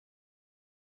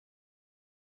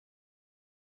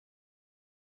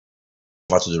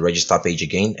over to the register page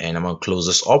again, and I'm going to close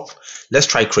this up. Let's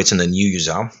try creating a new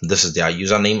user. This is their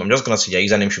username. I'm just going to say their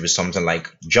username should be something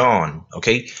like John.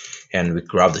 Okay, and we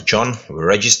grab the John, we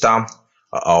register.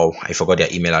 Oh, I forgot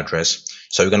their email address.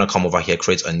 So we're going to come over here,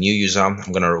 create a new user.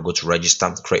 I'm going to go to register,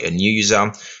 create a new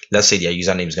user. Let's say their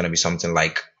username is going to be something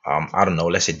like, I don't know,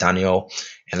 let's say Daniel.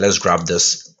 And let's grab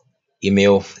this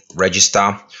email,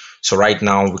 register. So right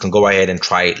now we can go ahead and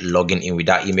try logging in with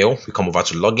that email. We come over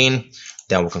to login.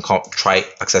 Then we can try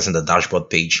accessing the dashboard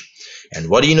page. And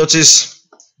what do you notice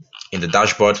in the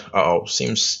dashboard?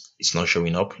 Seems it's not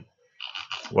showing up.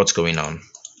 What's going on?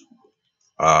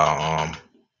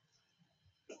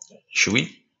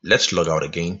 Let's log out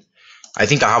again. I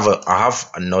think I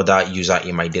have another user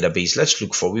in my database. Let's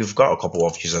look for, we've got a couple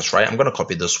of users, right? I'm going to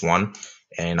copy this one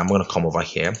and I'm going to come over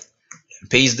here and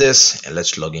paste this, and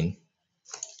let's log in.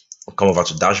 I'll come over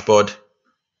to dashboard.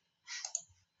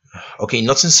 Okay,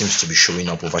 nothing seems to be showing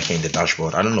up over here in the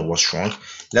dashboard. I don't know what's wrong.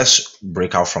 Let's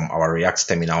break out from our React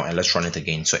terminal and let's run it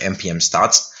again. So npm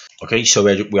start. Okay, so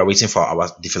we are waiting for our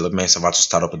development server to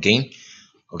start up again.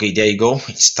 Okay, there you go.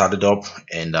 It started up,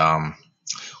 and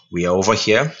we are over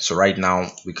here. So right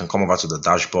now we can come over to the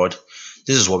dashboard.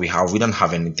 This is what we have. We don't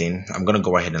have anything. I'm going to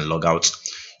go ahead and log out.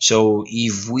 So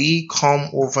if we come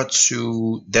over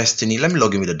to Destiny, let me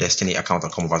log in with the Destiny account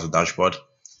and come over to dashboard.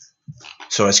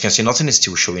 So as you can see, nothing is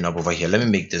still showing up over here. Let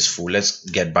me make this full. Let's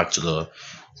get back to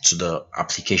the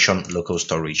application local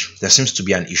storage. There seems to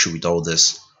be an issue with all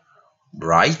this,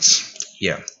 right?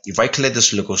 Yeah, if I clear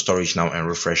this local storage now and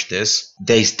refresh this,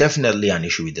 there is definitely an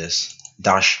issue with this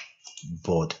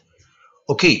dashboard.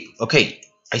 Okay,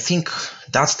 I think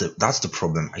that's the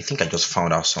problem. I think I just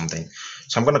found out something.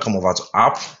 So I'm going to come over to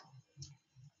app.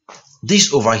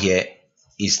 This over here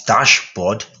is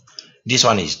dashboard. This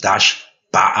one is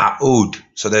dashboard.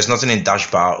 So there's nothing in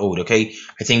dashboard. Okay,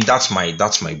 I think that's my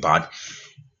bad.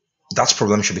 That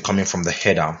problem should be coming from the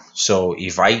header. So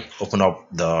if I open up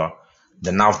the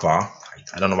navbar,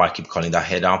 I don't know why I keep calling that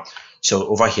header. So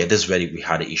over here, this is where we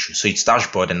had the issue. So it's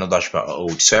dashboard and not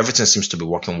dashboard. So everything seems to be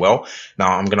working well.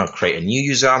 Now I'm going to create a new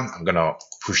user. I'm going to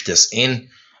push this in.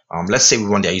 Let's say we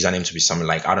want their username to be something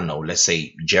like, I don't know, let's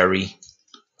say Jerry.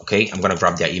 Okay, I'm going to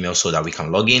grab their email so that we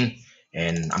can log in.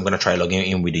 And I'm going to try logging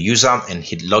in with the user and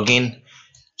hit login.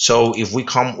 So if we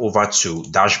come over to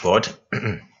dashboard,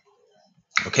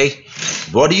 okay,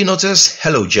 what do you notice?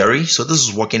 Hello, Jerry. So this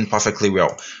is working perfectly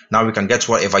well. Now we can get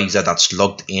whatever user that's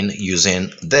logged in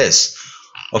using this.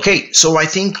 Okay, so I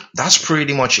think that's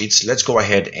pretty much it. Let's go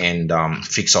ahead and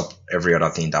fix up every other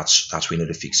thing that we need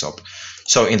to fix up.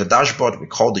 So in the dashboard, we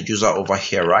call the user over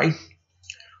here, right?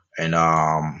 And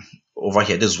over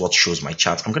here, this is what shows my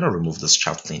chat. I'm gonna remove this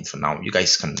chat thing for now. You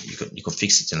guys can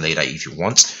fix it in later if you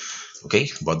want. Okay,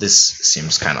 but this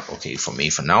seems kind of okay for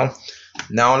me for now.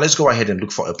 Now let's go ahead and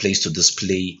look for a place to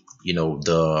display,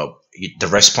 the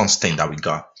response thing that we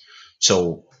got.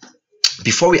 So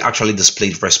before we actually display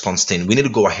the response thing, we need to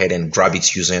go ahead and grab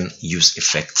it using use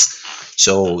effects.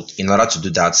 So in order to do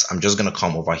that, I'm just going to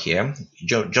come over here,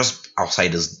 just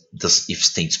outside this if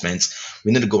statement.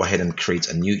 We need to go ahead and create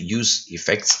a new use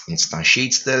effect,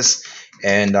 instantiate this,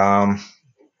 and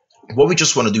what we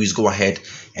just want to do is go ahead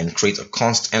and create a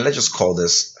const, and let's just call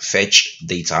this fetch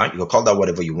data. You can call that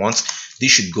whatever you want.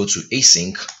 This should go to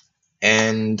async,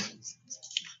 and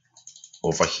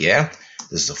over here,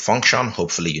 this is a function,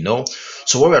 hopefully you know.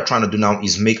 So what we're trying to do now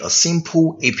is make a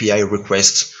simple API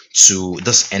request to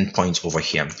this endpoint over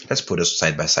here. Let's put this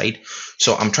side by side.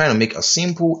 So I'm trying to make a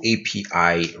simple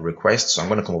API request. So I'm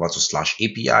going to come over to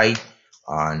 /API,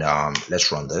 and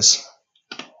let's run this.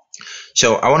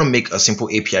 So I want to make a simple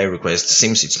API request,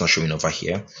 since it's not showing over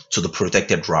here, to the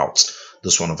protected route,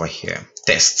 this one over here,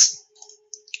 tests.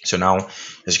 So now,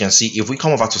 as you can see, if we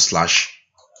come over to /test,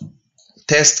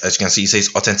 as you can see, it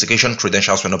says authentication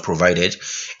credentials were not provided,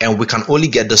 and we can only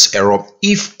get this error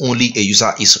if only a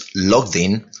user is logged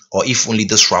in, or if only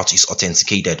this route is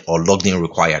authenticated or logged in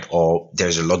required, or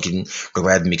there's a login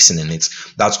required mixing in it.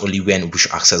 That's only when we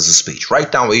should access this page.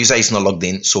 Right now, a user is not logged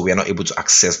in, so we are not able to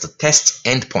access the test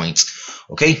endpoint.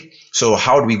 Okay, so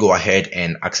how do we go ahead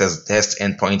and access the test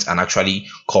endpoint and actually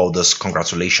call this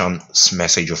congratulations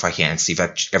message over here and see if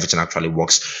everything actually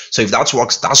works? So if that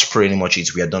works, that's pretty much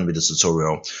it. We are done with the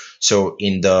tutorial. So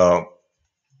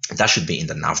that should be in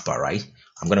the navbar, right?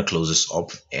 I'm going to close this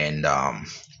up and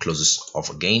close this off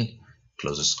again.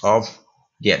 Close this up.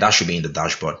 Yeah, that should be in the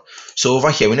dashboard. So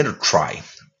over here, we need to try.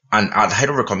 And I'd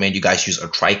highly recommend you guys use a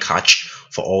try catch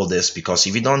for all this, because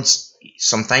if you don't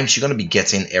sometimes you're going to be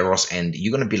getting errors and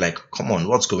you're going to be like, come on,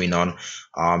 what's going on?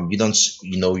 You don't,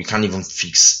 you can't even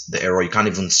fix the error. You can't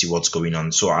even see what's going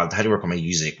on. So I'd highly recommend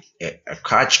using a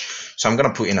catch. So I'm going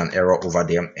to put in an error over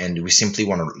there, and we simply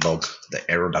want to log the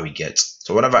error that we get.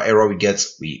 So whatever error we get,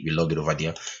 we log it over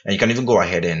there. And you can even go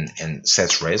ahead and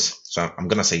set res. So I'm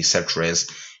going to say set res,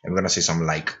 and we're going to say something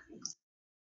like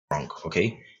wrong.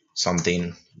 Okay,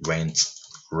 something went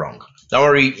wrong. Don't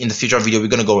worry, in the future video we're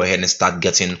going to go ahead and start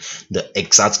getting the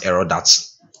exact error that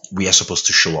we are supposed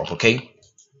to show up. Okay,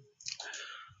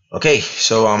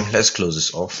 so let's close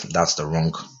this off. That's the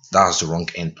wrong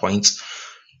endpoint.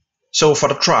 So for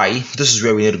the try, this is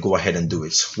where we need to go ahead and do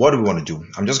it. What do we want to do?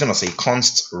 I'm just going to say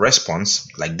const response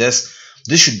like this.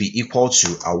 This should be equal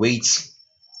to await,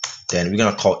 then we're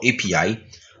going to call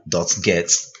api.get.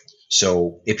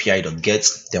 So api.get,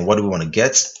 then what do we want to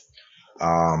get?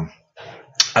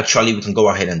 Actually, we can go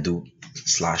ahead and do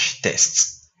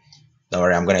 /tests. Don't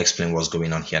worry, I'm going to explain what's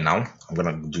going on here now. I'm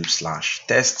going to do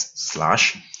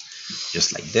 /test/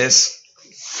 just like this.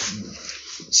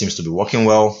 Seems to be working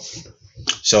well.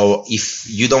 So if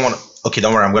you don't want to, okay,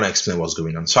 don't worry, I'm going to explain what's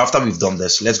going on. So after we've done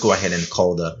this, let's go ahead and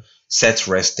call the set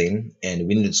res thing, and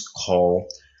we need to call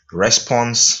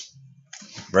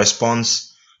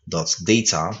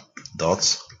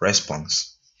response.data.response.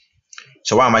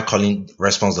 So why am I calling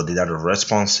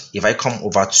response.data.response? If I come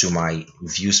over to my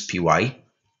views py,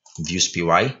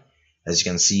 as you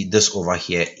can see, this over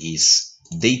here is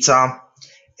data,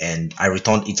 and I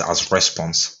returned it as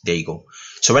response. There you go.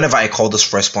 So whenever I call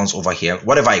this response over here,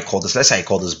 whatever I call this, let's say I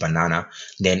call this banana,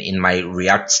 then in my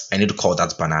React, I need to call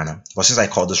that banana. But since I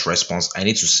call this response, I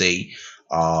need to say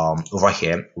over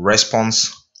here,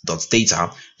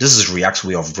 response.data. This is React's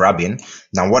way of grabbing.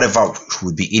 Now, whatever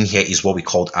would be in here is what we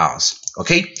called ours.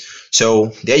 Okay,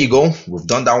 so there you go. We've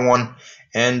done that one.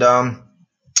 And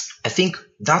I think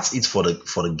that's it for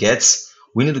the gets.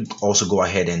 We need to also go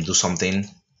ahead and do something.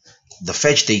 The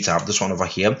fetch data, this one over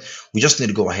here, we just need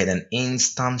to go ahead and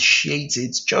instantiate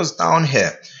it just down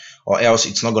here, or else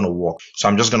it's not going to work. So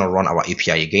I'm just going to run our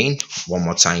API again one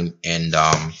more time, and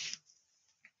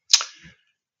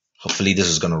hopefully this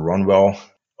is going to run well.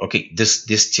 Okay, this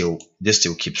still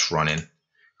keeps running.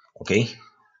 Okay,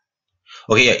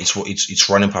 yeah, it's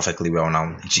running perfectly well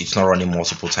now. It's not running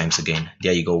multiple times again.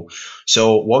 There you go.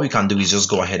 So what we can do is just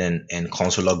go ahead and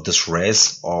console log this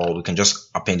res, or we can just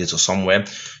append it to somewhere.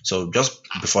 So just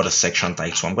before the section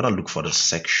title, I'm gonna look for the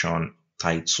section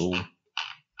title.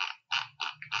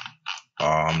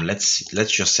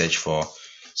 Let's just search for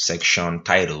section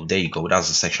title. There you go. That's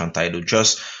the section title.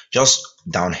 Just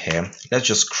down here, let's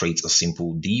just create a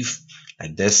simple div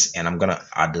like this, and I'm gonna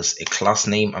add this a class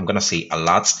name. I'm gonna say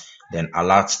alert, then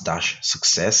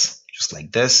alert-success, just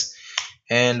like this.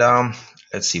 And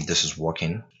let's see if this is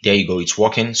working. There you go, it's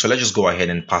working. So let's just go ahead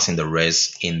and pass in the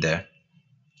res in there.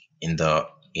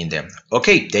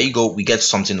 Okay, there you go. We get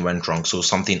something went wrong, so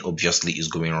something obviously is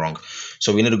going wrong.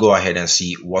 So we need to go ahead and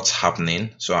see what's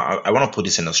happening. So I want to put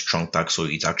this in a strong tag so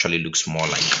it actually looks more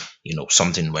like,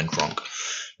 something went wrong.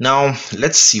 Now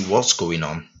let's see what's going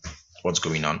on.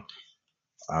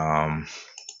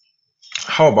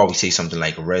 How about we say something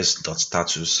like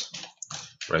res.status.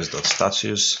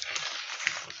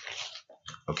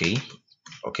 Okay,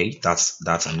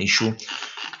 that's an issue.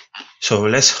 So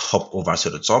let's hop over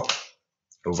to the top.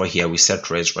 Over here we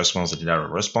set response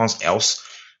else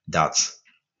that.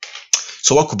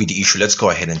 So what could be the issue? Let's go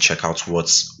ahead and check out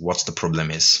what's the problem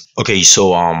is. Okay,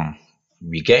 so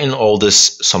we're getting all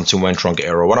this something went wrong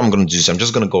error. What I'm going to do is I'm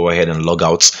just going to go ahead and log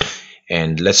out,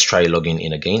 and let's try logging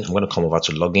in again. I'm going to come over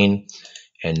to login,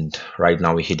 and right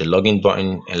now we hit the login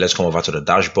button, and let's come over to the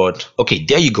dashboard. Okay,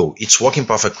 there you go. It's working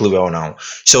perfectly well now.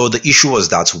 So the issue was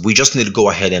that we just need to go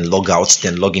ahead and log out,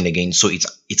 then log in again, so it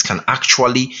can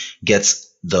actually get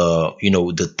the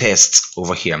the test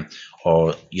over here,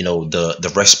 or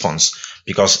the response,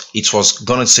 because it was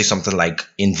gonna say something like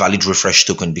invalid refresh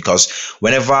token, because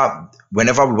whenever we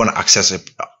want to access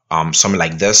something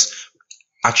like this,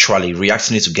 actually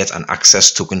React needs to get an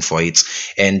access token for it,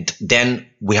 and then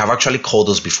we have actually called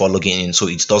this before logging in, so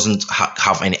it doesn't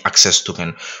have any access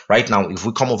token. Right now, if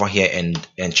we come over here and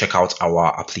check out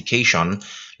our application,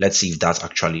 let's see if that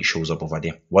actually shows up over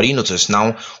there. What do you notice?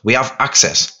 Now we have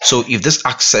access. So if this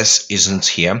access isn't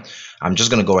here, I'm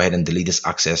just going to go ahead and delete this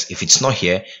access. If it's not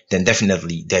here, then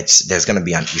definitely there's going to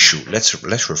be an issue.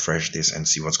 Let's refresh this and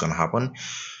see what's going to happen.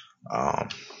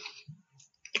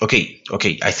 Okay,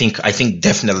 I think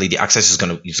definitely the access is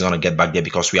gonna get back there,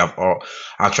 because we have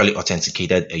actually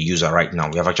authenticated a user right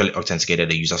now. We have actually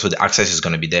authenticated a user, so the access is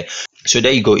gonna be there. So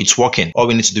there you go, it's working. All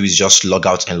we need to do is just log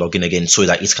out and log in again, so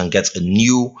that it can get a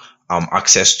new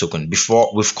access token.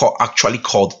 Before, we've actually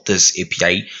called this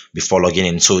API before logging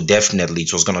in, so definitely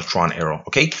it was gonna throw an error.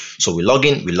 Okay, so we log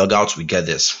in, we log out, we get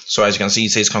this. So as you can see,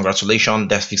 it says congratulations,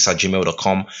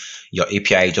 desphixs@gmail.com. Your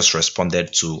API just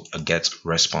responded to a get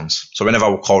response. So whenever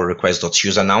we call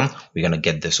request.user now, we're gonna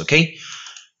get this. Okay,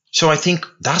 so I think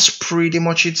that's pretty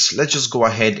much it. Let's just go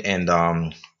ahead and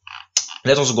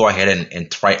let's also go ahead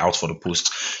and try out for the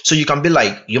post. So you can be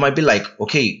like, you might be like,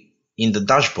 okay, in the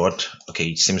dashboard, okay,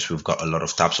 it seems we've got a lot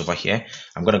of tabs over here.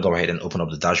 I'm going to go ahead and open up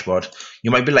the dashboard. You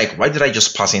might be like, why did I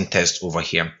just pass in test over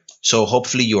here? So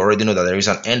hopefully you already know that there is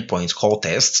an endpoint called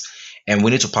test, and we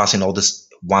need to pass in all this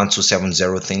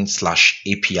 1270 thing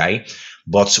 /API,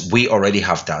 but we already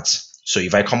have that. So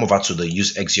if I come over to the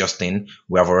use Axios thing,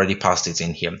 we have already passed it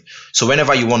in here. So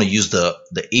whenever you want to use the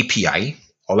API,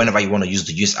 or whenever you want to use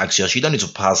the use Axios, you don't need to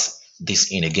pass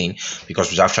this in again, because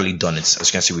we've actually done it. As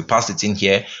you can see, we passed it in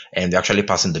here, and we actually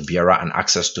passed in the bearer and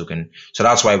access token. So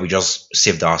that's why we just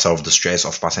saved ourselves the stress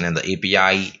of passing in the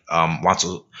API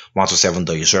 127.0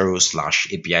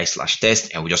 /API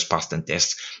 /test, and we just passed in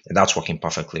test, and that's working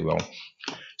perfectly well.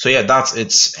 So yeah, that's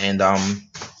it. And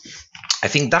I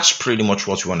think that's pretty much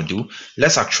what we want to do.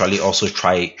 Let's actually also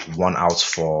try one out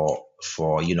for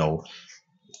you know,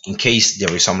 in case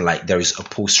there is there is a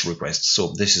post request.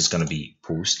 So this is going to be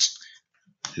post.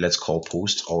 Let's call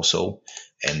post also,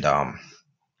 and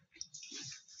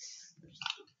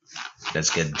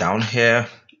let's get down here.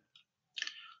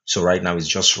 So right now it's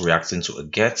just reacting to a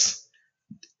get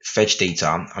fetch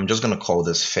data. I'm just going to call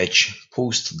this fetch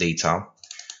post data.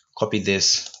 Copy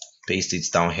this, paste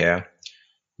it down here.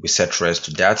 We set res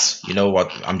to that. You know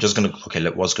what, I'm just going to, okay,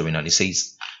 what's going on? It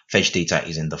says fetch data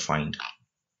isn't defined.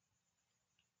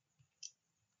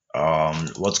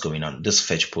 What's going on? This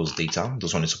fetch post data,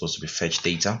 this one is supposed to be fetch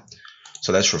data.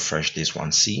 So let's refresh this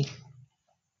one. See,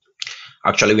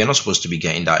 actually we're not supposed to be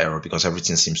getting that error because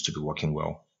everything seems to be working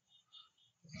well.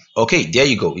 Okay, there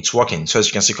you go, it's working. So as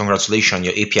you can see, congratulations,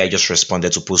 your API just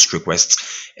responded to post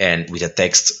requests and with a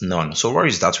text none. So where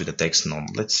is that with the text none?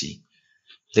 Let's see,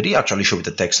 did it actually show with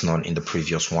the text none in the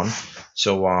previous one?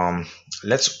 So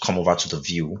let's come over to the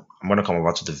view. I'm going to come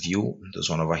over to the view, this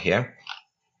one over here.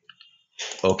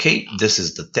 Okay, this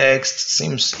is the text.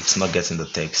 Seems it's not getting the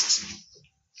text.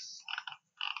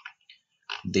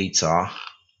 Data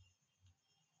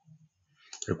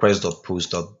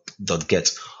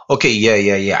request.post.get. Okay,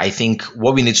 yeah. I think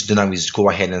what we need to do now is go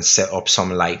ahead and set up some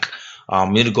we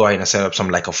need to go ahead and set up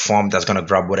some a form that's gonna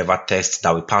grab whatever text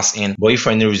that we pass in. But if for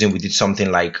any reason we did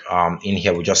something in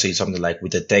here, we just say something like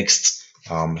with the text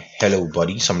hello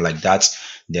buddy, something like that,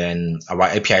 then our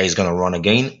API is going to run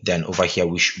again. Then over here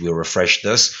we'll refresh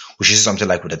this, which is something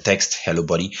like with the text hello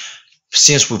buddy.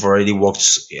 Since we've already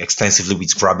worked extensively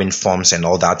with grabbing forms and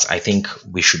all that, I think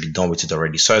we should be done with it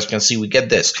already. So as you can see, we get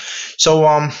this. So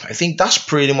I think that's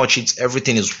pretty much it.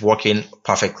 Everything is working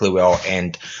perfectly well,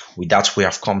 and with that we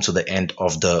have come to the end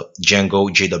of the Django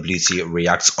JWT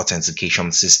React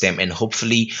authentication system, and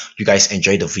hopefully you guys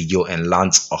enjoyed the video and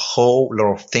learned a whole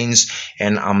lot of things.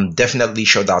 And I'm definitely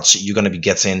sure that you're going to be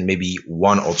getting maybe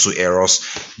 1 or 2 errors.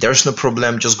 There's no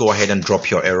problem, just go ahead and drop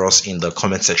your errors in the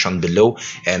comment section below,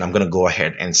 and I'm going to go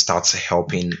ahead and start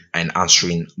helping and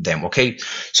answering them. Okay,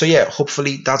 so yeah,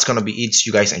 hopefully that's gonna be it.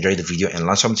 You guys enjoyed the video and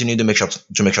learned something new. Make sure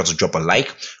to drop a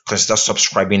like, consider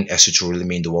subscribing, as it will really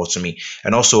mean the world to me.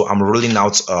 And also I'm rolling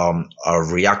out a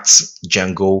React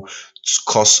Django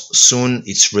course soon.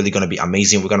 It's really going to be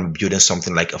amazing. We're going to be building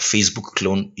something like a Facebook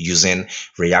clone using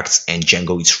React and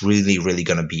Django. It's really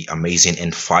going to be amazing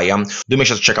and fire. Do make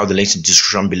sure to check out the links in the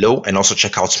description below, and also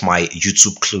check out my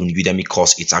YouTube clone Udemy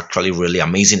course. It's actually really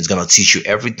amazing. It's going to teach you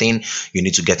everything you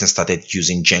need to get started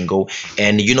using Django.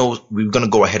 And you know, we're going to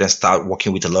go ahead and start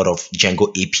working with a lot of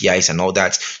Django APIs and all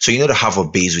that, so you know to have a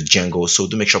base with Django. So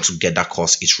do make sure to get that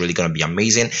course. It's really going to be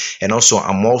amazing. And also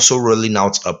I'm also rolling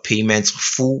out a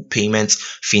full payment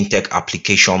fintech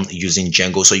application using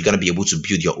Django, so you're going to be able to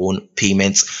build your own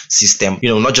payment system, you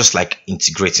know, not just like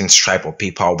integrating Stripe or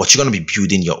PayPal, but you're going to be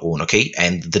building your own. Okay,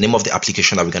 and the name of the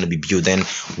application that we're going to be building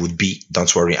would be,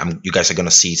 don't worry, you guys are going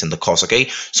to see it in the course. Okay,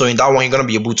 so in that one you're going to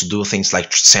be able to do things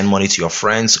like send money to your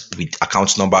friends with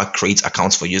account number, create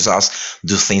accounts for users,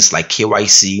 do things like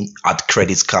KYC, add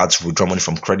credit cards, withdraw money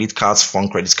from credit cards,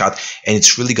 fund credit card, and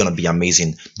it's really going to be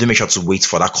amazing. Do make sure to wait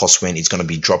for that course when it's going to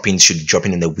be dropping. Should be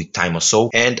dropping in a week time or so.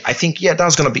 And I think, yeah,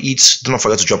 that's gonna be it. Do not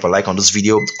forget to drop a like on this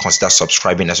video, consider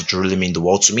subscribing, as it really means the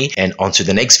world to me. And until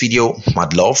the next video,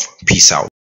 mad love, peace out.